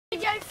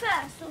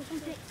first or some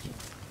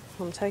pictures?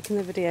 I'm taking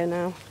the video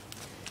now.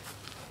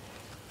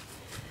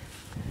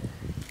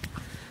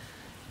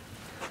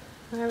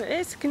 There it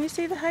is. Can you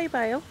see the hay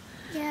bale?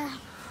 Yeah.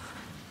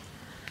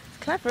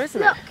 It's clever,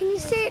 isn't it? Look, can you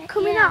see it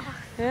coming up?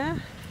 Yeah.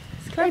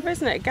 It's clever,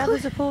 isn't it? It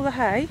gathers up all the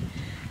hay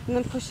and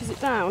then pushes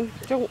it down.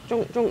 Jonk,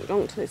 jonk, jonk,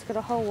 jonk till it's got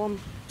a hole on.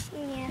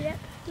 Yeah. Yep.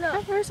 Look.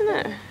 Clever, isn't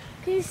it?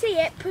 Can you see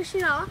it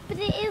pushing off? But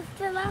it is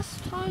the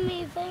last time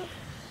even.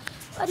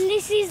 And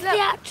this is the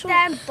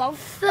actual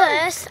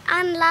first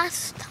and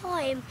last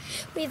time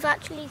we've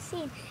actually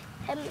seen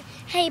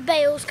hay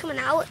bales coming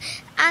out,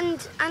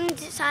 and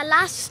it's our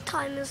last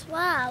time as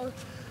well.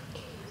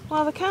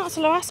 Well, the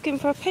council are asking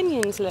for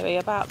opinions, Louis,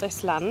 about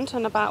this land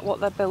and about what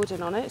they're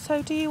building on it.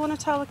 So do you want to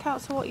tell the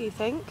council what you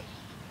think?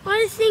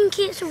 I think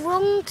it's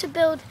wrong to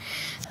build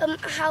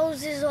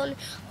houses on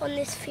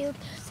this field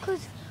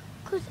because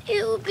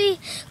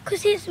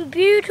it's a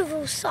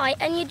beautiful site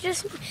and you're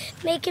just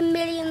making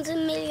millions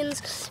and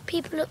millions of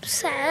people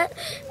upset,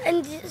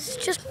 and it's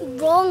just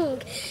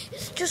wrong.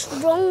 It's just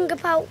wrong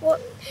about what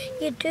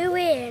you're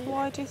doing.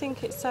 Why do you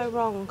think it's so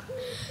wrong?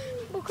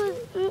 Because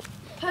the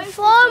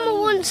farmer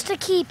wants to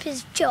keep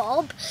his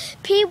job,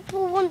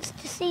 people want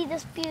to see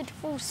this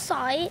beautiful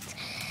site,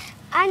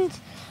 and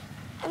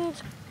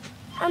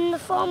the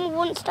farmer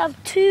wants to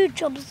have two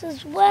jobs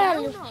as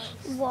well.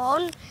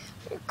 One,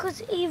 because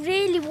he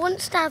really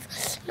wants to have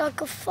like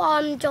a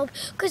farm job,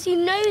 because he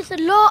knows a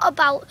lot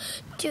about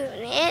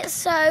doing it.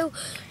 So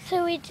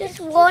we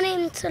just want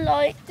him to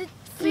like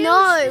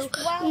know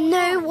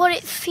what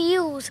it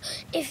feels.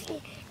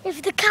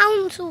 If the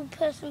council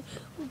person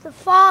was the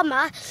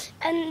farmer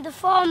and the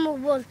farmer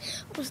was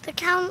the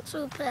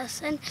council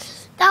person,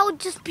 that would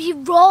just be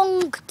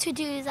wrong to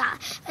do that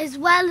as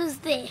well as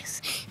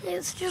this.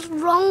 It's just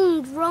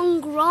wrong.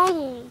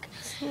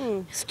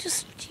 It's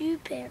just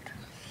stupid.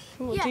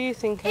 What do you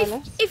think,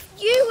 Alice? If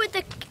you were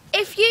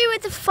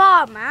the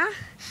farmer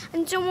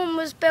and someone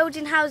was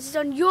building houses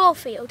on your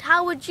field,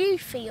 how would you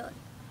feel?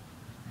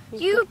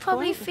 You would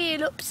probably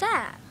feel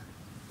upset.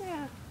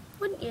 Yeah.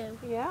 Wouldn't you?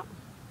 Yeah.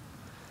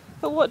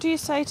 But what do you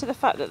say to the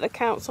fact that the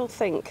council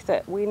think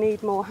that we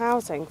need more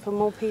housing for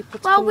more people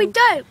to Well, we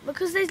don't,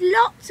 because there's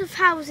lots of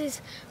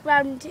houses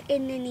around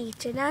in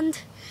Nuneaton,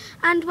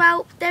 and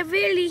well, they're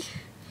really...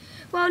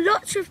 Well,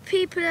 lots of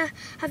people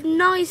have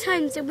nice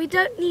homes, and we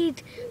don't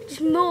need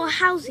just more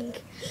housing.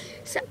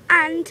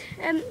 Well,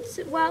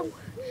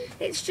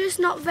 it's just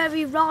not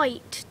very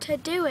right to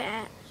do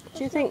it.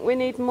 Do you think we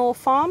need more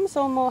farms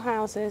or more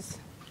houses?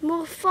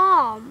 More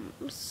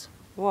farms.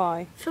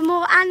 Why? For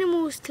more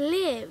animals to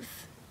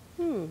live.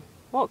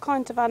 What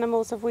kinds of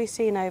animals have we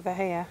seen over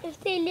here? If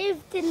they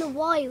lived in the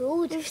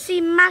wild, we've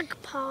seen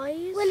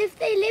magpies. Well, if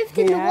they lived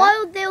in the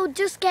wild, they'll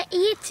just get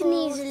eaten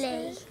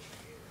easily.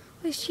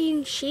 We've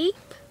seen sheep.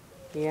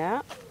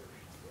 Yeah.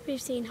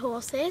 We've seen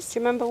horses. Do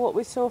you remember what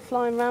we saw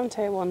flying round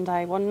here one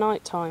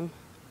night time,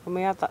 when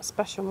we had that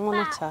special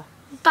monitor?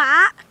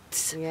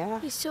 Bats. Yeah.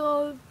 We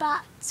saw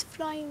bats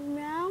flying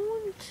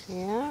round.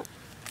 Yeah.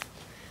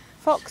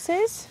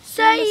 Foxes?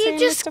 So you're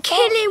just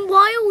killing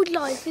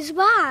wildlife as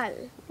well.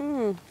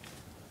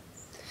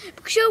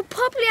 Because you'll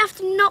probably have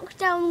to knock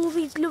down all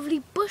these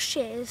lovely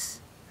bushes,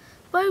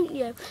 won't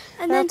you?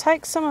 And They'll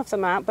take some of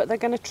them out, but they're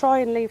going to try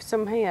and leave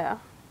some here.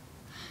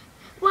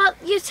 Well,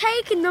 you're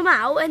taking them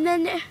out, and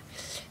then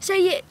so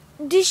you're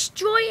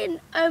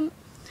destroying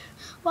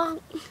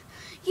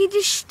you're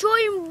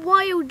destroying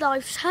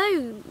wildlife's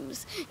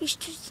homes.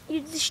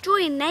 You're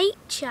destroying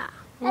nature.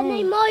 And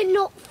they might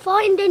not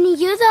find any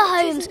other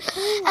homes.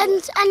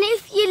 And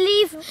if you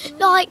leave,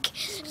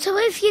 so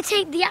if you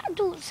take the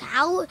adults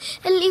out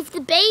and leave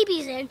the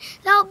babies in,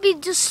 that would be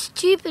just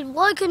stupid.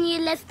 Why couldn't you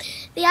let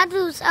the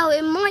adults out?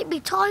 It might be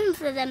time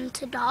for them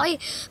to die,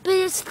 but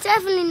it's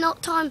definitely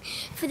not time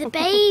for the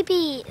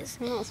babies.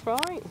 That's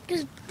right.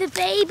 Because the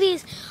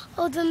babies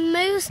are the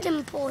most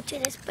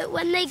important, but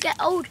when they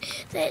get old,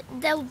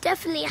 they'll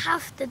definitely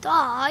have to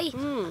die.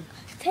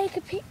 Take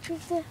a picture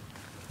of the...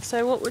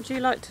 So what would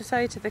you like to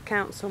say to the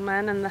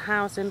councilmen and the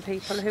housing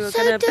people who are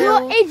going to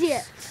build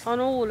on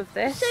all of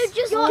this? So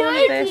just all don't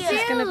of this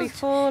is going to be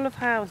full of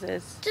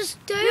houses.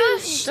 Just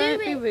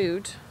don't be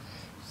rude.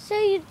 So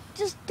you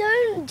just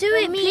don't do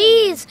it,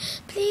 please.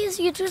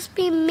 Please, you're just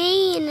being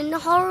mean and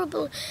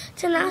horrible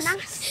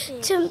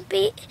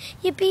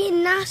you're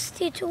being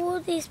nasty to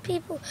all these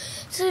people.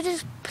 So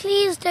just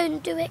please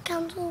don't do it,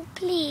 council,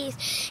 please.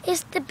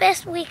 It's the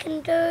best we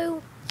can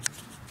do.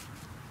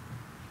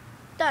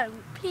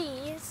 Don't,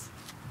 please.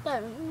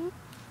 Don't.